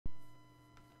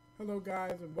Hello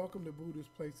guys and welcome to Buddha's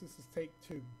Place. This is take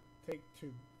two. Take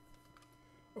two.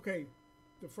 Okay,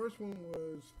 the first one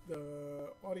was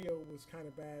the audio was kind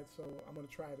of bad, so I'm going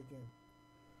to try it again.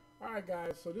 Alright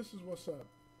guys, so this is what's up.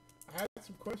 I had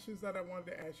some questions that I wanted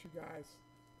to ask you guys.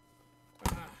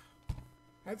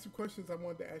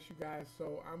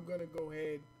 So I'm going to go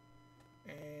ahead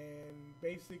and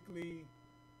basically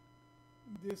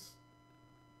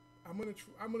I'm gonna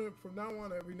from now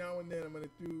on, every now and then I'm gonna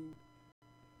do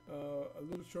a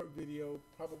little short video,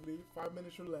 probably 5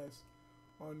 minutes or less,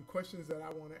 on questions that I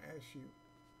want to ask you.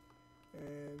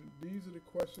 And these are the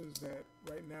questions that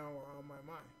right now are on my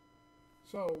mind.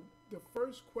 So the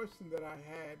first question that I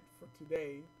had for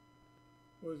today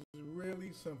was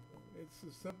really simple. It's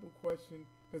a simple question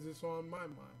because it's on my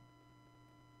mind.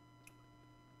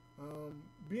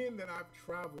 Being that I've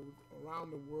traveled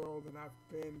around the world and I've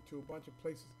been to a bunch of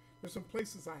places, there's some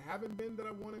places I haven't been that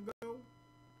I want to go,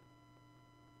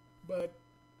 but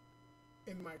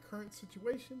in my current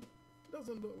situation, it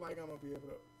doesn't look like I'm gonna be able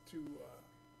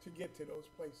to get to those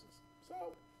places.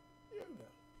 So,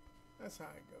 that's how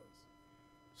it goes.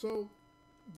 So,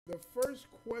 the first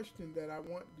question that I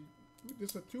want, this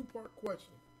is a two-part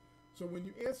question. So when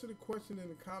you answer the question in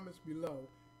the comments below,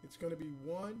 it's going to be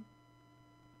 1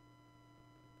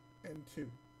 and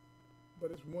 2,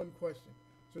 but it's one question.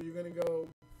 So you're going to go,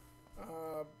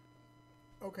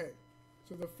 okay.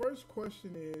 So the first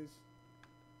question is,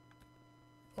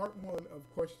 part 1 of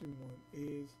question 1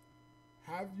 is,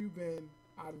 have you been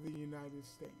out of the United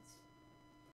States?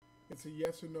 It's a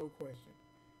yes or no question.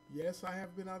 Yes, I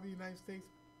have been out of the United States.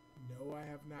 No, I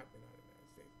have not been out of the United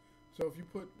States. So if you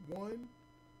put 1,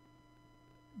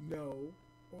 no,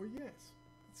 or yes,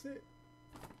 that's it.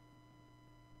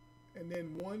 And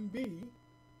then 1B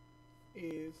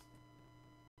is,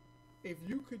 if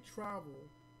you could travel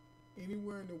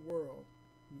anywhere in the world,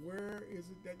 where is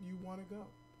it that you want to go?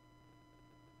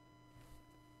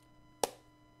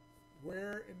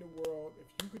 Where in the world, if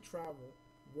you could travel,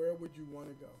 where would you want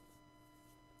to go?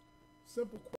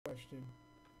 Simple question.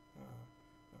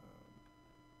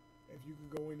 If you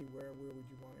could go anywhere, where would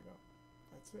you want to go?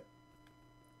 That's it.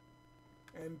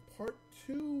 And part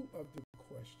 2 of the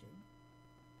question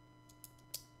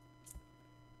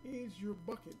is your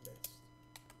bucket list.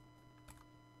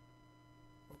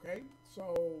 Okay,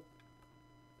 so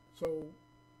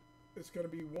it's going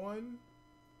to be 1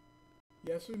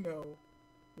 yes or no,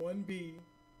 1B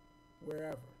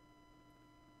wherever,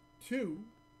 2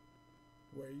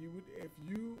 where you would, if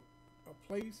you, a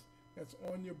place that's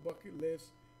on your bucket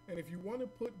list, and if you want to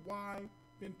put Y,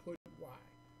 then put Y.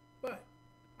 But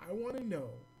I want to know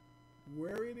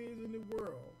where it is in the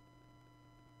world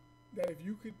that if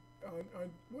you could,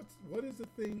 what is the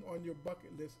thing on your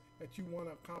bucket list that you want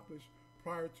to accomplish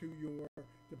prior to your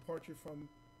departure from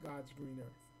God's green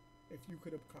earth? If you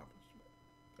could accomplish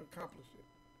it.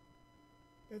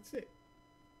 That's it.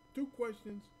 2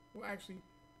 questions, well actually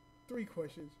 3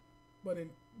 questions, but in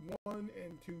 1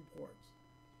 and 2 parts.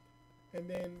 And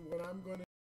then what I'm going